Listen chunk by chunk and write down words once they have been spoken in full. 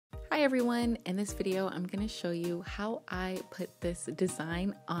Hi everyone, in this video I'm going to show you how I put this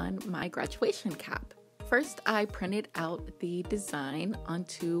design on my graduation cap. First I printed out the design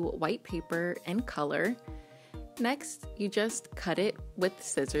onto white paper in color. Next you just cut it with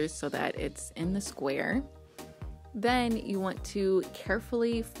scissors so that it's in the square. Then you want to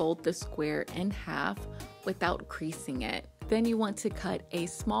carefully fold the square in half without creasing it. Then you want to cut a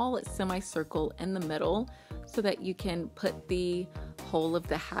small semicircle in the middle so that you can put the whole of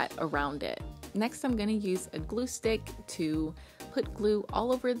the hat around it. Next, I'm going to use a glue stick to put glue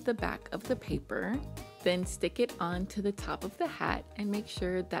all over the back of the paper, then stick it onto the top of the hat and make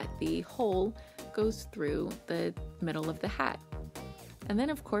sure that the hole goes through the middle of the hat. And then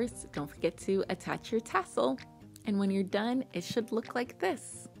of course, don't forget to attach your tassel. And when you're done, it should look like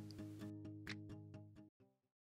this.